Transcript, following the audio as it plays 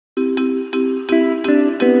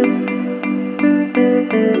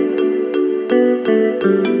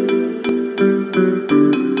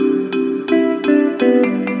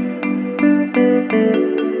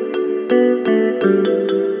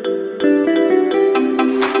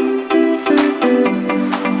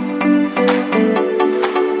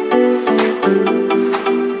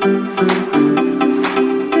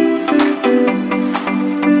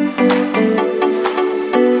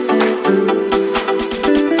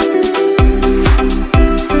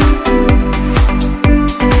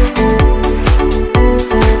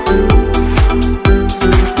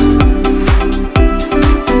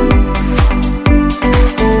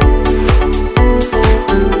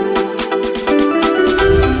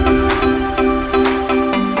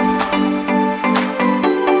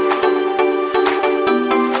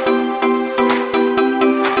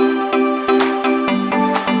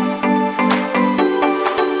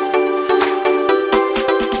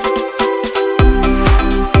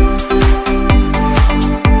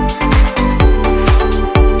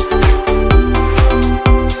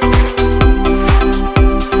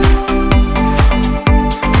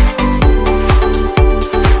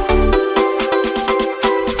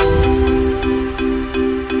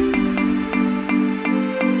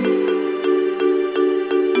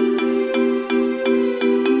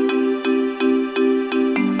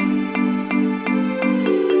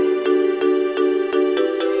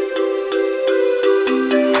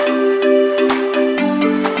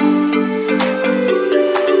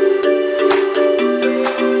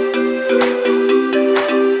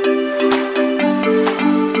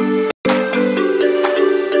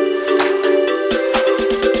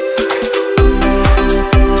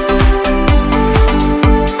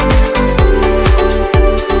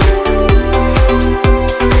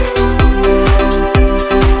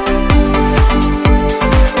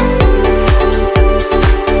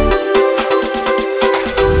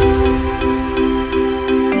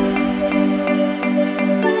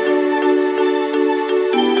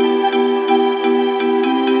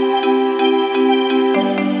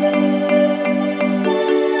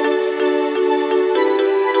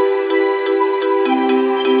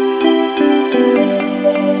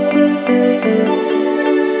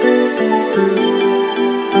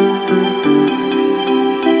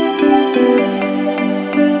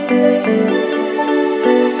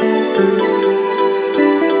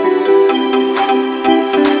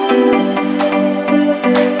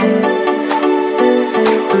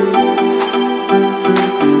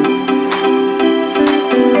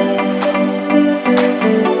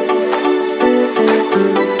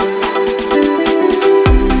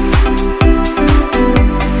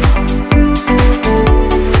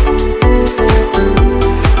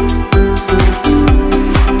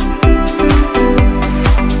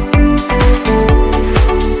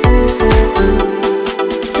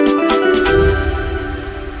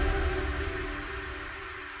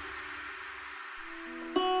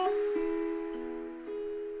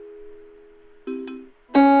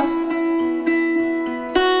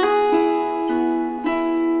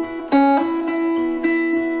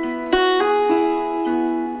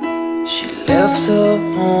left her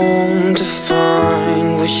home to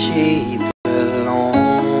find where she belongs.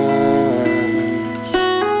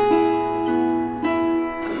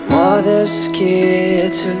 Her mother's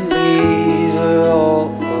scared to leave her all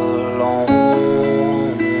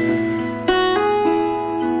alone,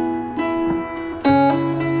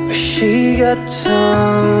 but she got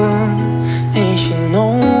time and she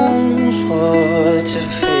knows what to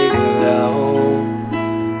figure out.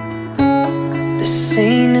 This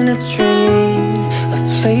ain't in a dream, a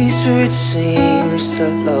place where it seems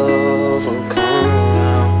that love will come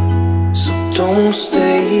around. So don't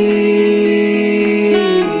stay,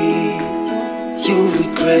 you'll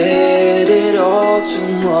regret it all too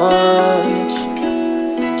much.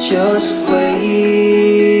 Just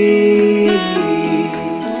wait,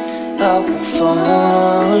 I will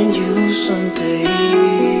find you someday.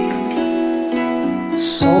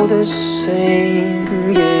 So the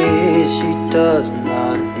same, yeah, she does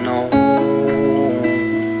not know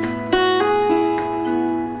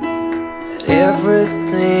that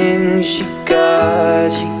everything she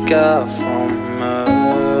got from her.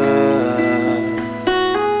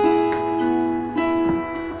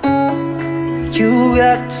 You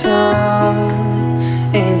got time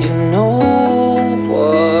and you know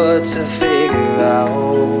what to figure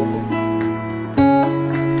out.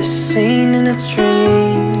 This ain't in a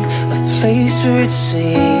dream, a place where it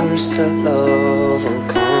seems that love will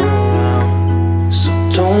come around. So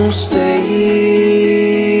don't stay,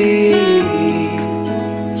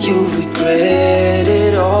 you'll regret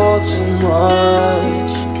it all too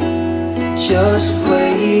much. Just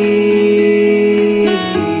wait,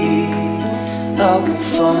 I will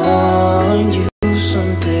find you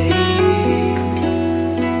someday.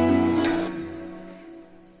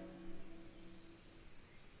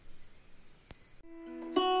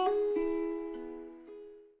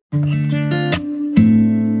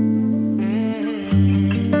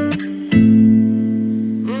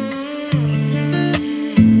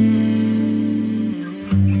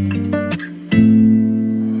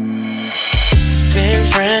 Been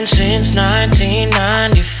friends since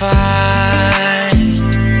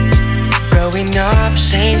 1995. Growing up,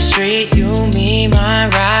 same street, you, me, my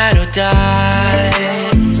ride or die.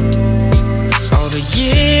 All the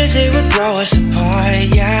years they would grow us apart,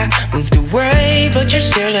 yeah. Moved away, but you're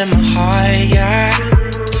still in my heart, yeah.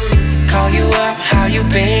 Call you up, how you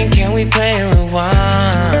been? Can we play and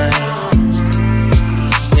rewind?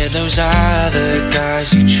 Yeah, those are the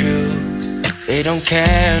guys you choose. They don't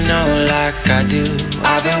care, no, like I do.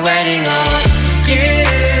 I've been waiting on you.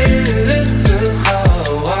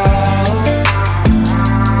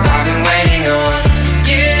 I've been waiting on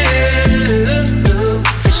you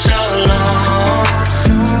for so long,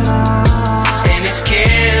 and it's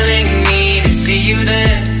killing me to see you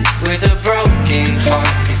there with a broken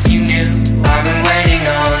heart. If you knew, I've been waiting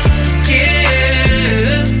on you.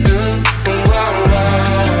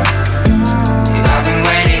 I've been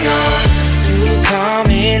waiting on you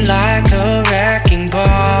coming like a wrecking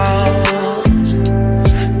ball,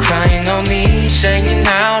 crying on me, saying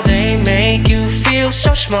how they make you feel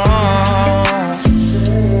so small.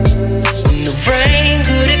 When the rain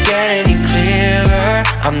couldn't get any clearer,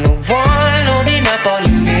 I'm the one holding up all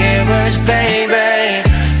your mirrors, baby.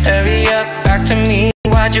 Hurry up, back to me,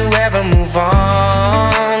 why'd you ever move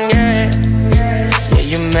on, yeah. Yeah,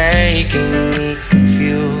 you're making me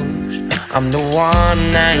confused. I'm the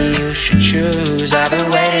one that you should choose. I've been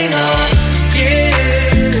waiting